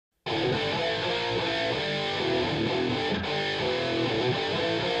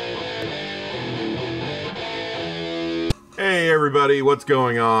everybody, what's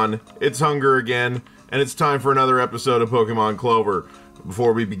going on? It's Hunger again, and it's time for another episode of Pokemon Clover.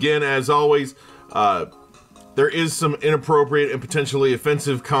 Before we begin, as always, there is some inappropriate and potentially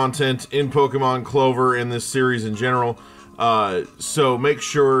offensive content in Pokemon Clover in this series in general, so make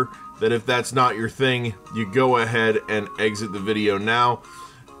sure that if that's not your thing, you go ahead and exit the video now.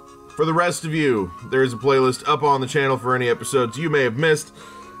 For the rest of you, there's a playlist up on the channel for any episodes you may have missed.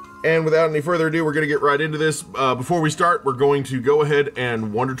 And without any further ado, we're going to get right into this. Before we start, we're going to go ahead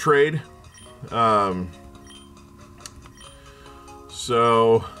and Wonder Trade.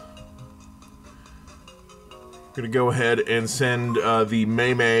 So, I'm going to go ahead and send the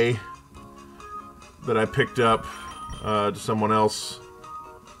May that I picked up to someone else.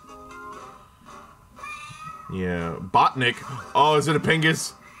 Yeah, Botnik. Oh, is it a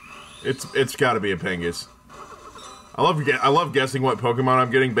Pingus? It's got to be a Pingus. I love guessing what Pokemon I'm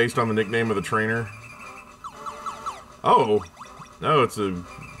getting based on the nickname of the trainer. Oh, no, it's a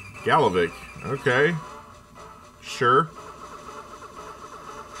Galavic. Okay, sure.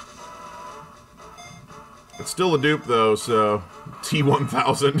 It's still a dupe though, so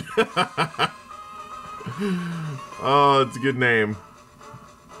T1000. Oh, it's a good name.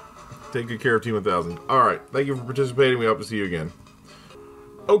 Take good care of T1000. All right, thank you for participating. We hope to see you again.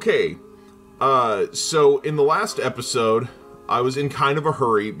 Okay. So in the last episode, I was in kind of a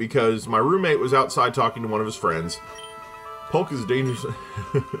hurry because my roommate was outside talking to one of his friends. Polk is dangerous.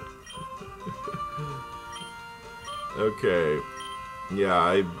 Okay. Yeah,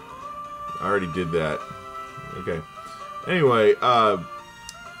 I already did that. Okay. Anyway, but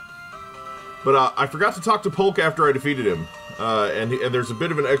I forgot to talk to Polk after I defeated him. And there's a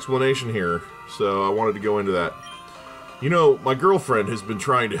bit of an explanation here, so I wanted to go into that. You know, my girlfriend has been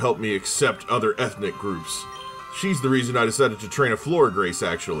trying to help me accept other ethnic groups. She's the reason I decided to train a floor grace,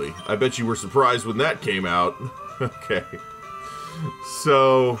 actually. I bet you were surprised when that came out. Okay.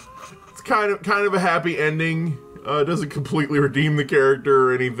 So, it's kind of a happy ending. It doesn't completely redeem the character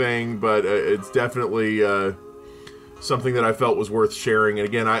or anything, but it's definitely something that I felt was worth sharing. And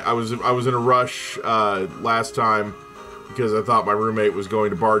again, I was in a rush last time because I thought my roommate was going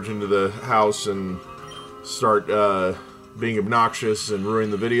to barge into the house and start being obnoxious and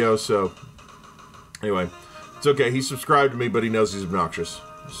ruin the video, so anyway, it's okay. He subscribed to me, but he knows he's obnoxious,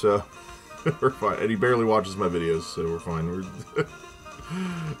 so we're fine. And he barely watches my videos, so we're fine.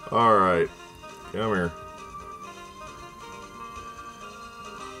 Alright, come here.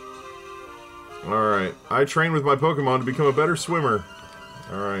 Alright, I train with my Pokemon to become a better swimmer.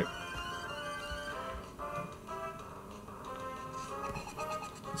 Alright.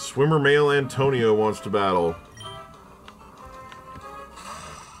 Swimmer male Antonio wants to battle.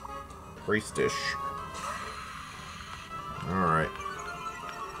 Priestish. Alright.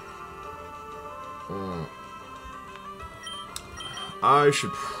 I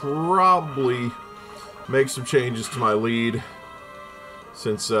should probably make some changes to my lead,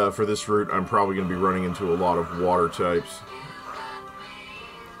 since for this route I'm probably going to be running into a lot of water types.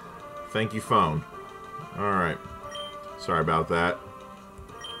 Thank you, phone. Alright. Sorry about that.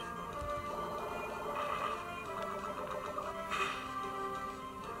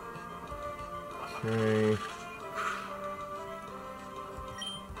 Okay.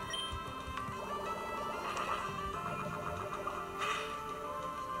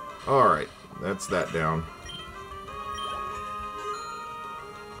 Alright, that's that down.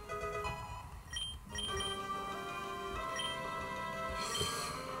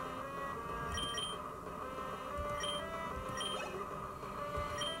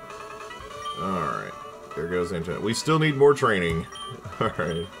 Alright, there goes Antonio. We still need more training.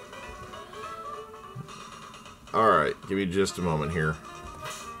 Alright. Alright, give me just a moment here.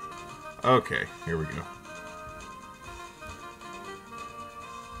 Okay, here we go.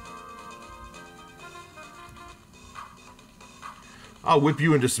 I'll whip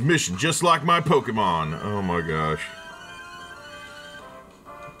you into submission just like my Pokemon. Oh my gosh.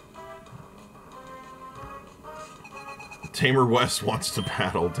 Tamer West wants to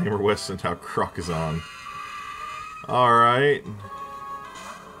battle. Tamer West sent out Crocozon. Alright.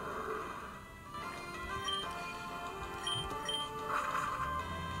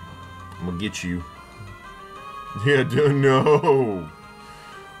 I'm gonna get you. Yeah, no!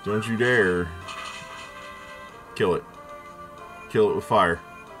 Don't you dare. Kill it. Kill it with fire.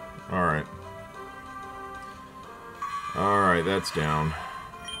 Alright. Alright, that's down.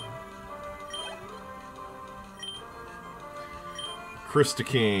 Krista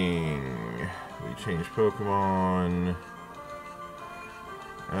King. We change Pokemon.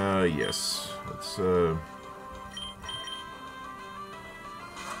 Yes. Let's,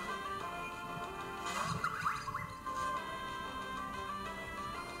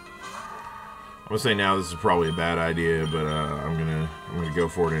 gonna say now this is probably a bad idea, but I'm gonna go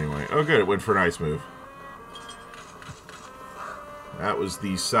for it anyway. Oh, good, it went for an ice move. That was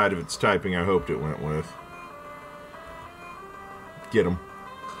the side of its typing I hoped it went with. Get him.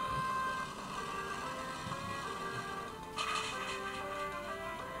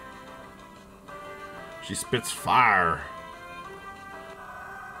 She spits fire.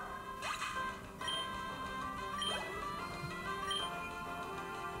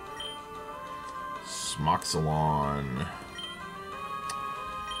 Smoxalon.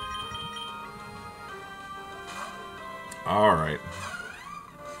 Alright.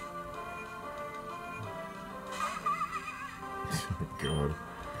 God.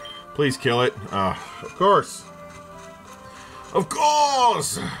 Please kill it. Of course. Of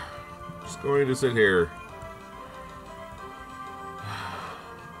course! Just going to sit here.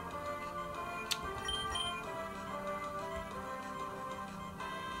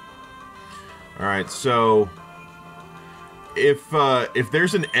 Alright, so if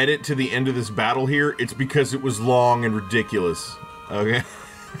there's an edit to the end of this battle here, it's because it was long and ridiculous. Okay?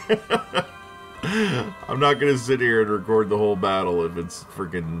 I'm not gonna sit here and record the whole battle if it's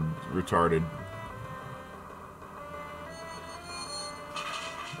freaking retarded.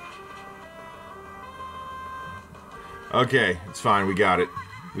 Okay, it's fine. We got it.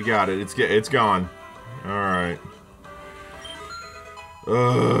 We got it. It's gone. All right.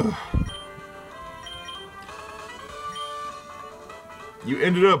 You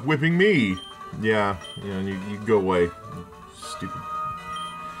ended up whipping me. Yeah, you go away. Stupid.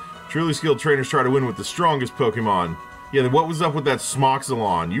 Truly skilled trainers try to win with the strongest Pokemon. Yeah, then what was up with that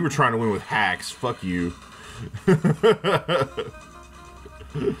Smoxalon? You were trying to win with hacks. Fuck you.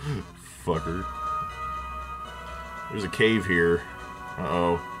 Fucker. There's a cave here.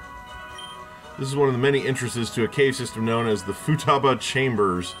 Uh-oh. This is one of the many entrances to a cave system known as the Futaba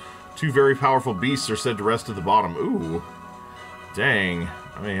Chambers. Two very powerful beasts are said to rest at the bottom. Ooh. Dang.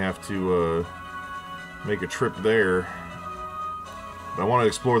 I may have to, make a trip there. But I want to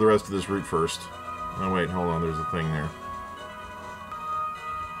explore the rest of this route first. Oh, wait, hold on. There's a thing there.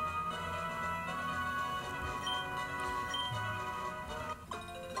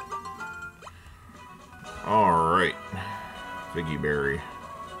 Alright. Figgy Berry.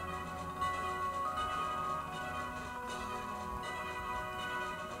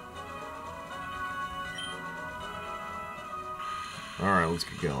 Alright, let's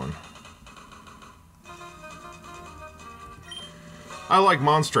get going. I like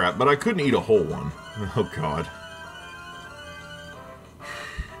Monstrat, but I couldn't eat a whole one. Oh, God.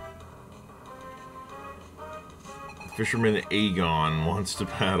 Fisherman Aegon wants to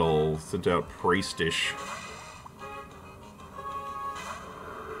battle. Sent out Praistish.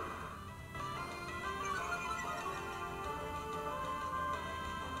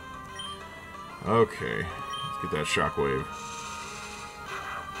 Okay, let's get that Shockwave.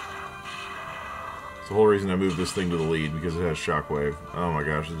 It's the whole reason I moved this thing to the lead, because it has Shockwave. Oh my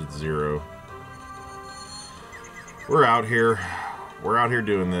gosh, it's 0. We're out here. We're out here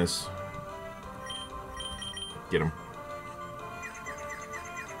doing this. Get him.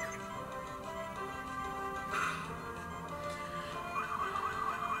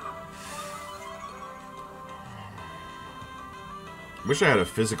 Wish I had a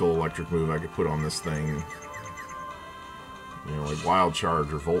physical electric move I could put on this thing. You know, like Wild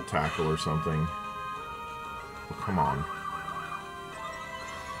Charge or Volt Tackle or something. Oh, come on.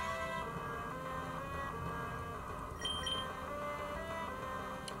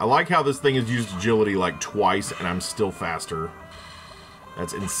 I like how this thing has used agility like twice and I'm still faster.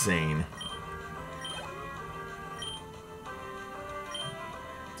 That's insane.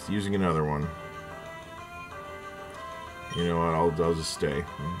 It's using another one. You know what, I'll just stay.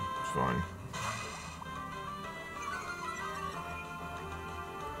 It's fine.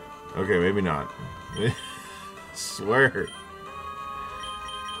 Okay, maybe not. Swear.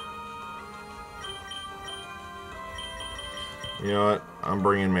 You know what, I'm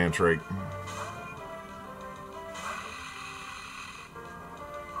bringing Mantrake.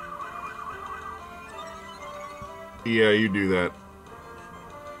 Yeah, you do that.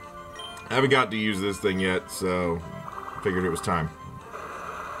 I haven't got to use this thing yet, so figured it was time.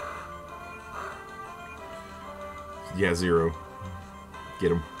 Yeah, 0.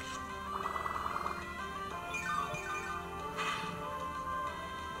 Get him.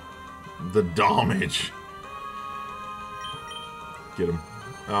 The damage. Get him.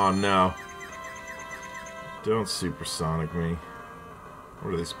 Oh no. Don't supersonic me.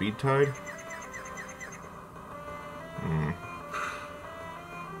 What are they, speed tied?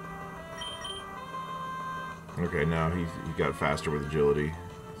 Okay, now he got faster with agility,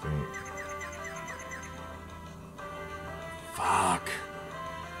 I think.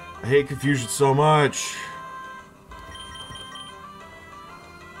 I hate confusion so much.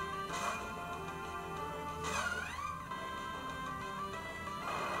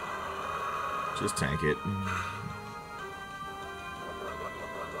 Just tank it.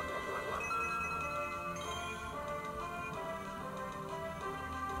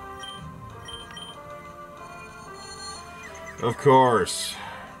 Of course.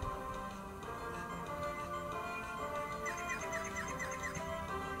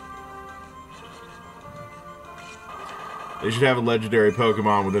 They should have a legendary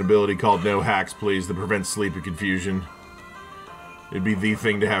Pokemon with an ability called No Hacks, please, that prevents sleep and confusion. It'd be the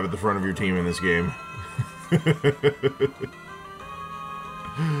thing to have at the front of your team in this game.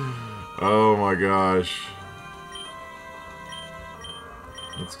 Oh my gosh.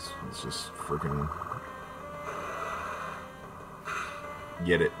 Let's just freaking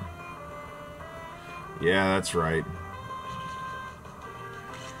get it. Yeah, that's right.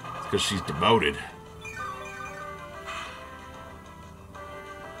 It's because she's devoted.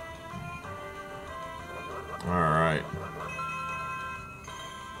 Alright.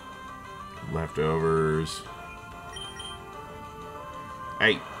 Leftovers.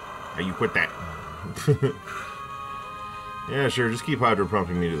 Hey, you quit that. Yeah, sure, just keep hydro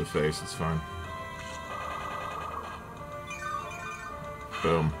pumping me to the face, it's fine.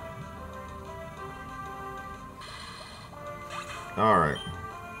 Boom. Alright.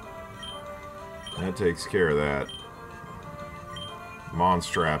 That takes care of that.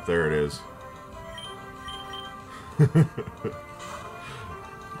 Monstrap, there it is.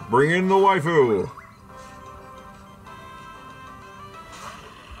 Bring in the waifu!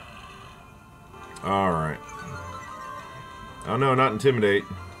 Alright. Oh no, not intimidate.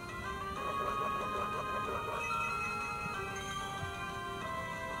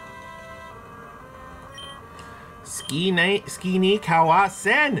 Skinny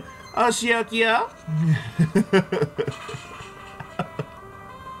kawasen! Oshiokyo!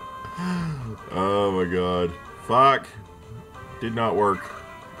 Oh my god. Fuck. Did not work.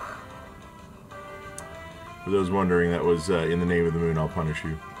 For those wondering, that was in the name of the moon, I'll punish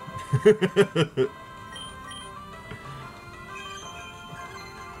you.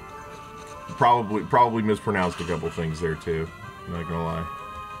 Probably mispronounced a couple things there too. I'm not gonna lie.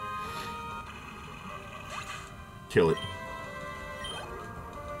 Kill it.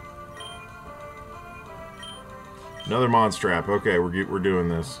 Another Monstrap. Okay, we're doing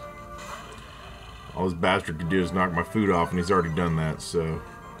this. All this bastard can do is knock my food off, and he's already done that, so...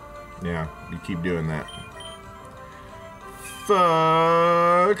 Yeah, you keep doing that.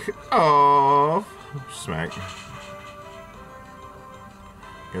 Fuck off! Smack.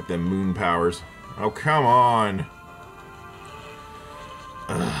 Got them moon powers. Oh, come on!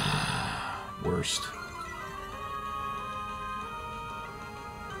 Worst.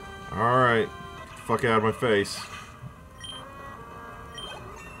 Alright. Fuck out of my face.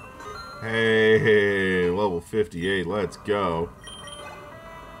 Hey, level 58, let's go.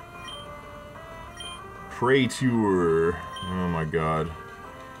 Pray Tour. Oh my god.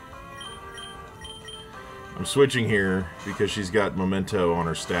 I'm switching here because she's got Memento on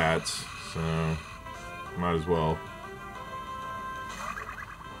her stats, so might as well.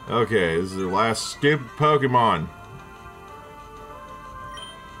 Okay, this is the last stupid Pokemon.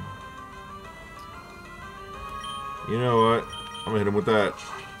 You know what? I'm gonna hit him with that.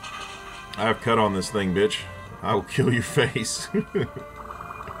 I have cut on this thing, bitch. I will kill your face.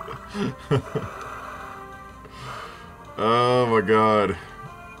 Oh my god.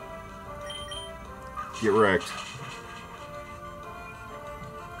 Get wrecked.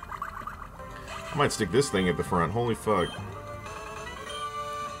 I might stick this thing at the front. Holy fuck.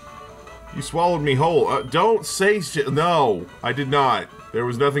 You swallowed me whole. Don't say shit. No, I did not. There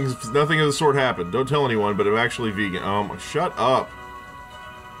was nothing of the sort happened. Don't tell anyone, but I'm actually vegan. Shut up.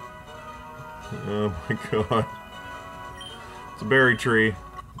 Oh my god. It's a berry tree.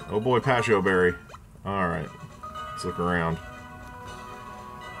 Oh boy, Pasho berry. Alright. Let's look around.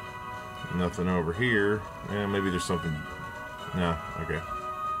 Nothing over here. Eh, maybe there's something. No, okay.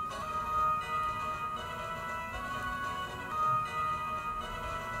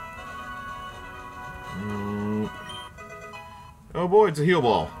 Oh boy, it's a heal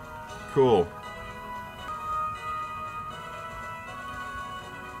ball. Cool.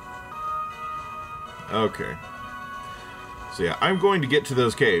 Okay. So yeah, I'm going to get to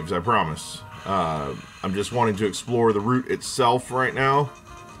those caves, I promise. I'm just wanting to explore the route itself right now.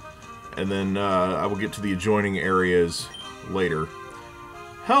 And then I will get to the adjoining areas later.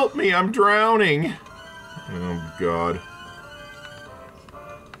 Help me, I'm drowning! Oh god.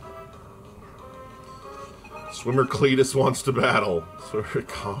 Let's Swimmer Cletus wants to battle.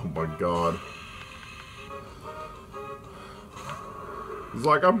 Oh my god. He's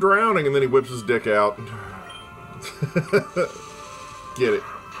like, I'm drowning, and then he whips his dick out. Get it.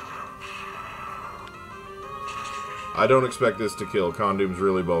 I don't expect this to kill. Condoom's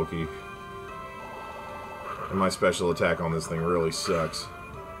really bulky. And my special attack on this thing really sucks.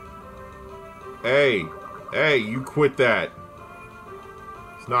 Hey! Hey, you quit that!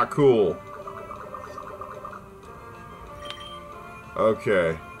 It's not cool.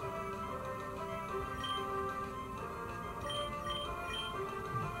 Okay.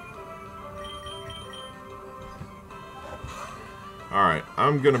 Alright,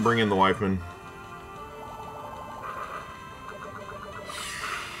 I'm gonna bring in the Wifeman.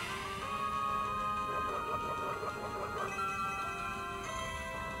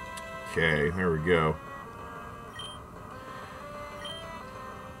 Okay, there we go.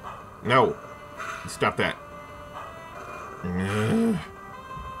 No! Stop that.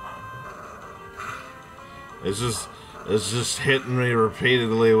 It's just hitting me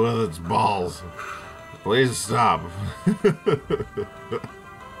repeatedly with its balls. Please stop. So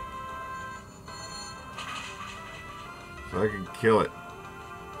I can kill it.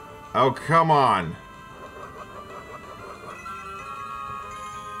 Oh, come on.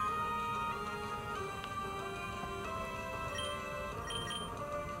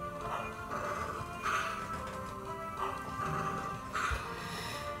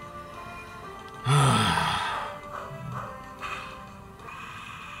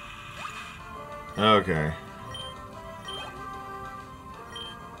 Okay.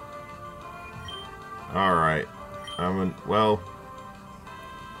 Alright. Well...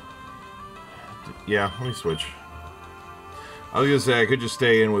 Yeah, let me switch. I was gonna say I could just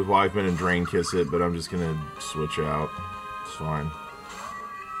stay in with Wifeman and Drain Kiss it, but I'm just gonna switch out. It's fine.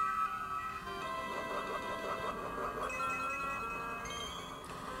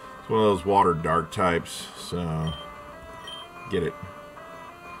 It's one of those water dark types, so... Get it.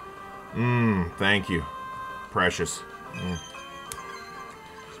 Thank you. Precious.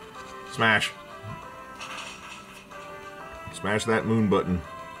 Smash. Smash that moon button.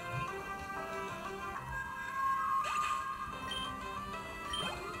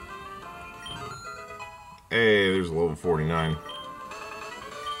 Hey, there's a level 49.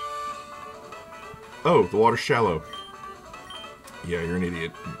 Oh, the water's shallow. Yeah, you're an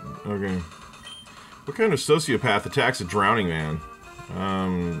idiot. Okay. What kind of sociopath attacks a drowning man?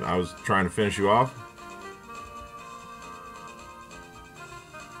 I was trying to finish you off.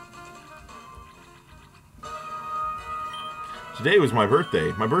 Today was my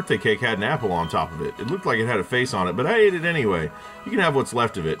birthday. My birthday cake had an apple on top of it. It looked like it had a face on it, but I ate it anyway. You can have what's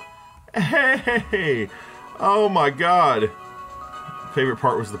left of it. Hey! Oh my god! Favorite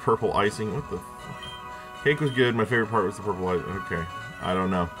part was the purple icing. What the... Cake was good. My favorite part was the purple icing. Okay. I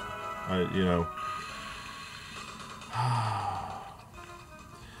don't know. You know...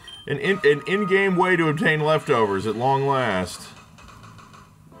 An in-game way to obtain leftovers at long last.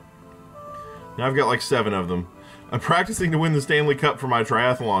 Now I've got like 7 of them. I'm practicing to win the Stanley Cup for my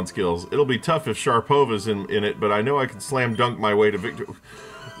triathlon skills. It'll be tough if Sharpova's in it, but I know I can slam dunk my way to victory.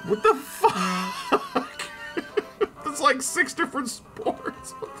 What the fuck? That's like 6 different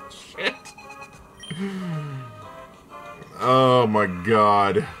sports. What the shit? Oh my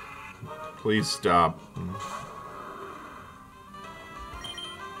god. Please stop.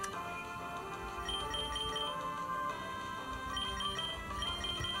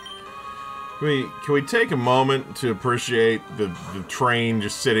 Can we take a moment to appreciate the train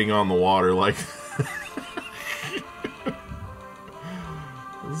just sitting on the water like...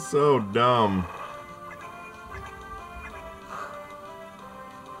 It's so dumb.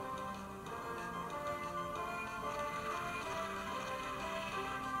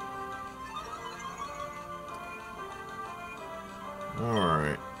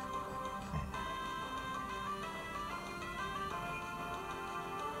 Alright.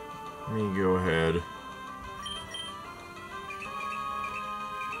 Let me go ahead.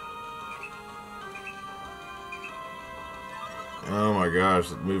 Oh my gosh,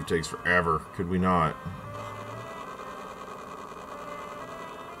 that move takes forever. Could we not?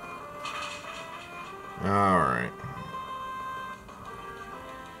 Alright.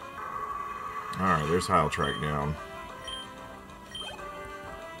 Alright, there's Heil Track down.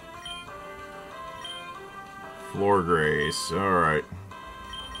 Floor Grace, alright.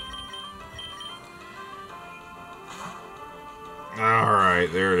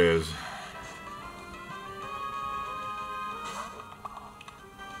 Alright, there it is.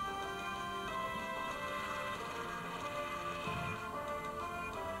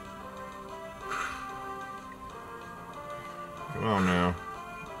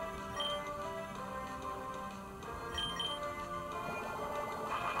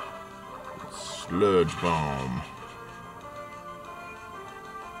 Sludge bomb.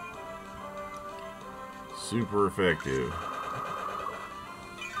 Super effective.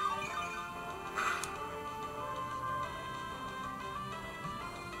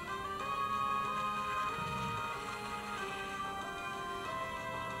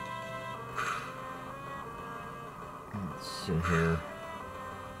 Let's see here.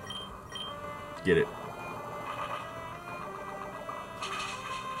 Get it.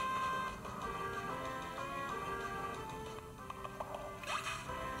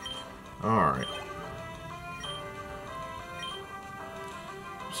 Alright.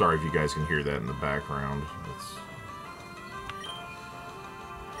 Sorry if you guys can hear that in the background. Let's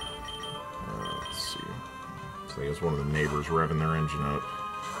see. Looks like it's one of the neighbors revving their engine up.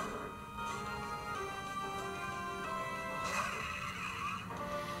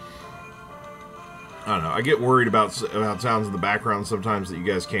 I don't know. I get worried about sounds in the background sometimes that you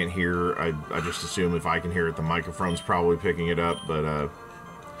guys can't hear. I just assume if I can hear it, the microphone's probably picking it up. But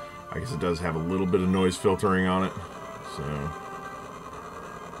I guess it does have a little bit of noise filtering on it. So.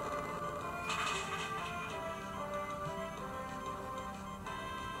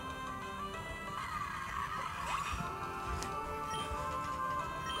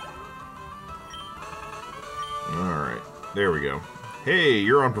 Alright. There we go. Hey,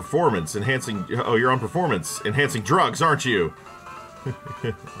 you're on performance enhancing... Oh, you're on performance enhancing drugs, aren't you?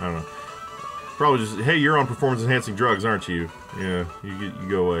 I don't know. Probably just... Hey, you're on performance enhancing drugs, aren't you? Yeah, you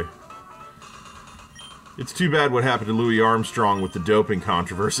go away. It's too bad what happened to Louis Armstrong with the doping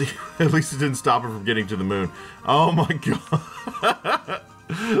controversy. At least it didn't stop him from getting to the moon. Oh my god.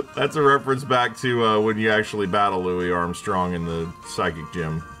 That's a reference back to when you actually battle Louis Armstrong in the psychic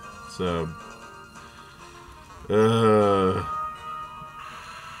gym. So...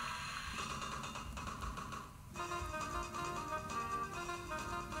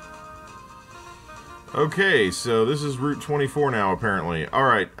 Okay, so this is Route 24 now, apparently.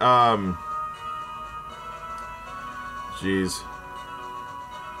 Alright, jeez.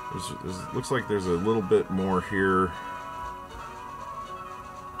 Looks like there's a little bit more here.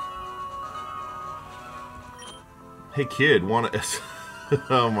 Hey, kid, wanna...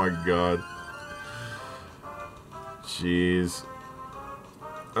 Oh my god. Jeez.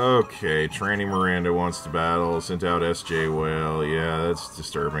 Okay, Tranny Miranda wants to battle. Sent out S.J. Whale. Yeah, that's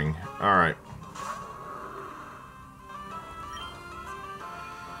disturbing. Alright.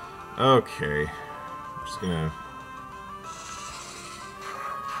 Okay. I'm just gonna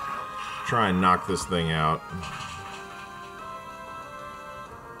try and knock this thing out.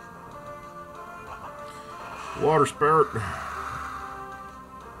 Water spout.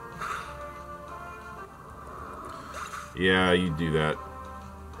 Yeah, you do that.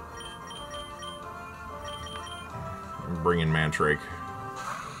 Bring in Mantrake.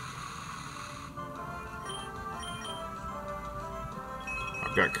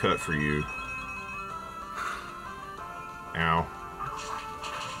 I've got cut for you. Ow.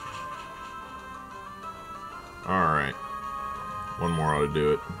 Alright. One more ought to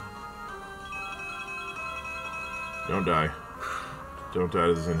do it. Don't die. Don't die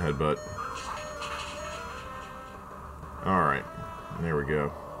to the Zen headbutt. Alright. There we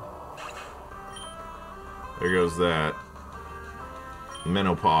go. There goes that.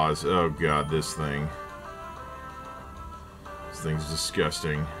 Menopause. Oh god, this thing. This thing's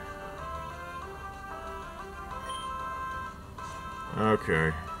disgusting.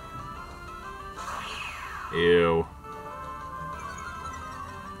 Okay. Ew.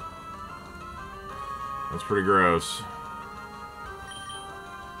 That's pretty gross.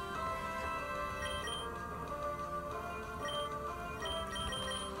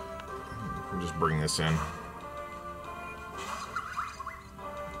 I'll just bring this in.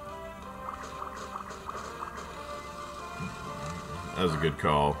 That was a good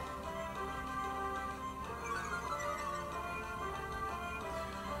call.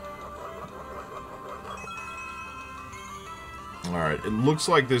 Alright, it looks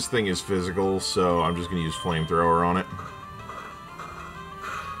like this thing is physical, so I'm just going to use Flamethrower on it.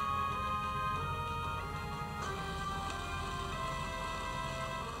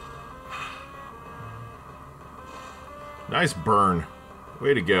 Nice burn.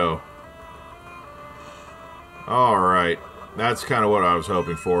 Way to go. Alright. That's kind of what I was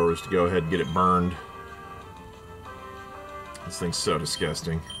hoping for, was to go ahead and get it burned. This thing's so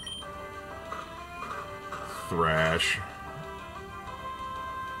disgusting. Thrash.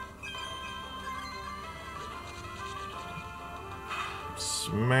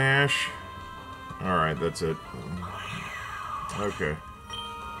 Smash. Alright, that's it. Okay.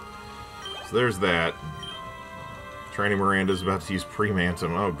 So there's that. Tranny Miranda's about to use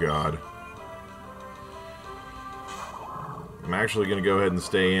Premantum. Oh god. I'm actually going to go ahead and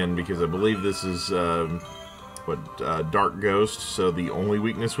stay in because I believe this is, Dark Ghost, so the only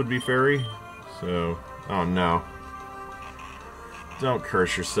weakness would be Fairy. So, oh no. Don't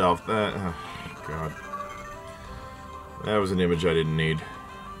curse yourself. That, oh, God. That was an image I didn't need.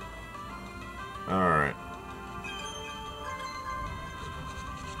 Alright.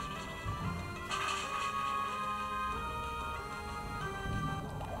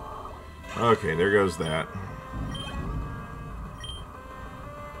 Okay, there goes that.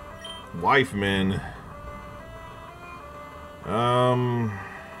 Wife men.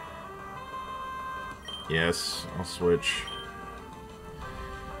 Yes, I'll switch.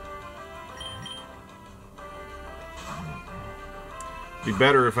 Be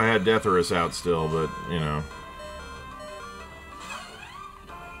better if I had Deatherus out still, but, you know.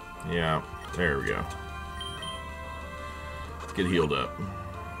 Yeah, there we go. Let's get healed up.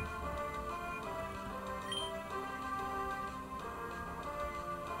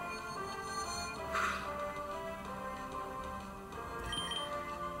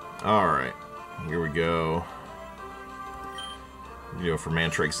 Alright, here we go. We go for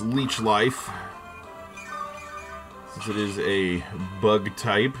Mantrake's Leech Life. Since it is a bug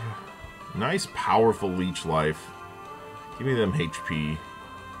type. Nice, powerful Leech Life. Give me them HP.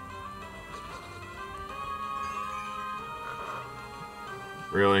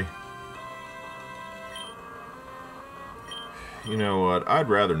 Really? You know what? I'd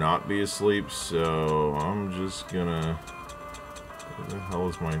rather not be asleep, so I'm just gonna... Where the hell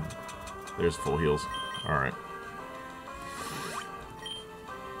is my... There's full heals. Alright.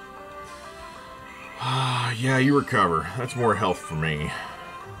 Yeah, you recover. That's more health for me.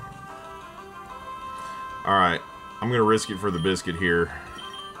 Alright. I'm gonna risk it for the biscuit here.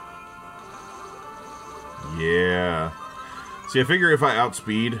 Yeah. See, I figure if I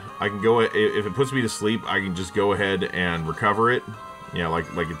outspeed, I can go... If it puts me to sleep, I can just go ahead and recover it. Yeah, like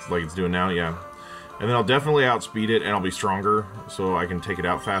it's doing now, yeah. And then I'll definitely outspeed it, and I'll be stronger, so I can take it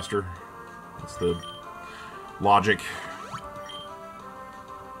out faster. That's the logic.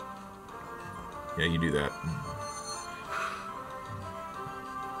 Yeah, you do that.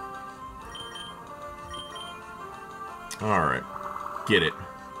 Alright. Get it.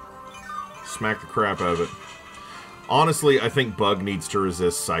 Smack the crap out of it. Honestly, I think Bug needs to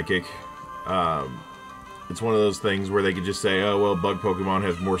resist Psychic. It's one of those things where they could just say, oh, well, Bug Pokemon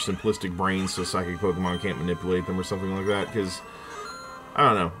has more simplistic brains, so Psychic Pokemon can't manipulate them or something like that, because, I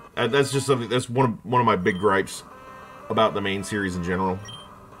don't know. That's just something, that's one of my big gripes about the main series in general.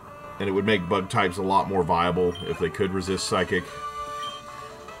 And it would make Bug types a lot more viable if they could resist Psychic.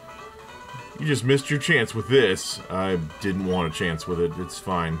 You just missed your chance with this. I didn't want a chance with it. It's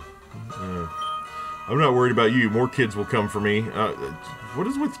fine. I'm not worried about you. More kids will come for me. What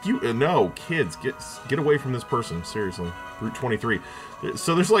is with you? No, kids, get away from this person. Seriously. Route 23.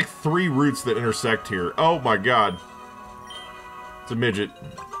 So there's like 3 routes that intersect here. Oh my god. It's a midget.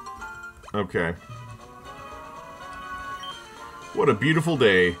 Okay. What a beautiful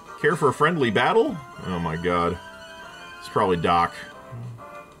day. Care for a friendly battle? Oh my god. It's probably Doc.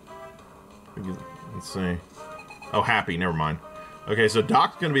 Let's see. Oh, Happy. Never mind. Okay, so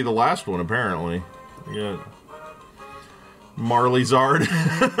Doc's gonna be the last one, apparently. Yeah. Marley Zard.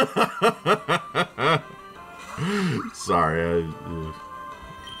 Sorry.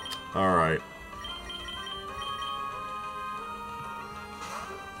 Alright.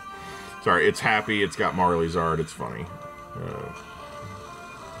 Sorry, it's Happy. It's got Marley Zard. It's funny.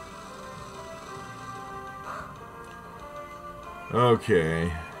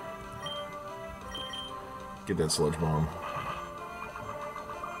 Okay. Get that Sludge Bomb.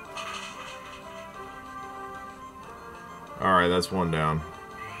 Alright, that's one down.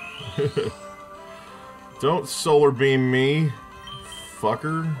 Don't solar beam me,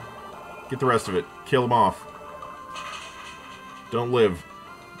 fucker. Get the rest of it. Kill him off. Don't live.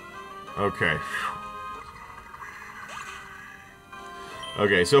 Okay.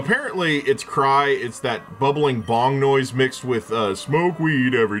 Okay, so apparently it's Cry. It's that bubbling bong noise mixed with smoke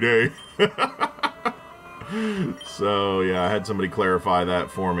weed every day. So, yeah, I had somebody clarify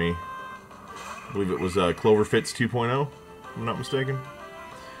that for me. I believe it was Clover Fits 2.0. If I'm not mistaken.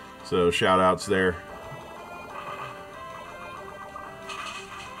 So, shout-outs there.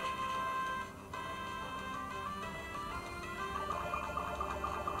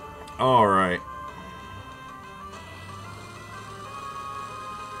 Alright.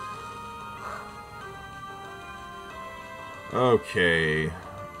 Okay.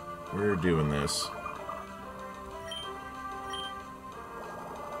 We're doing this.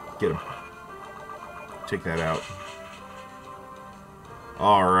 Get him. Take that out.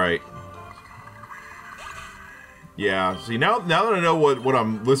 Alright. Yeah, see, now that I know what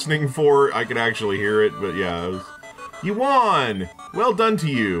I'm listening for, I can actually hear it, but yeah, you won! Well done to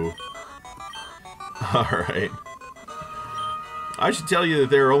you. Alright. I should tell you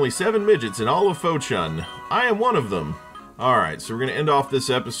that there are only 7 midgets in all of Fo-Chun. I am one of them. Alright, so we're going to end off this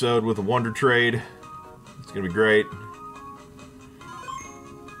episode with a Wonder Trade. It's going to be great.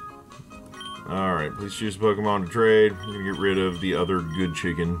 Alright, please choose Pokemon to trade. I'm going to get rid of the other good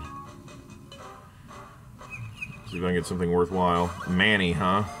chicken. See if I can get something worthwhile. Manny,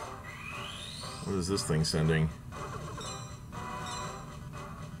 huh? What is this thing sending?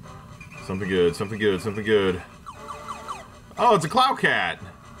 Something good, something good, something good. Oh, it's a Clowcat!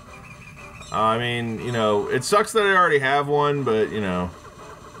 I mean, you know, it sucks that I already have one, but, you know.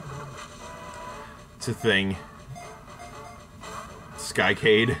 It's a thing.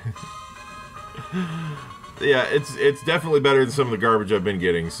 Skycade. Yeah, it's definitely better than some of the garbage I've been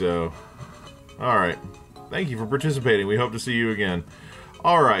getting, so... Alright. Thank you for participating. We hope to see you again.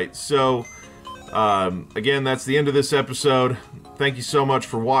 Alright, so... again, that's the end of this episode. Thank you so much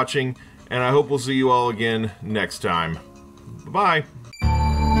for watching, and I hope we'll see you all again next time. Bye-bye!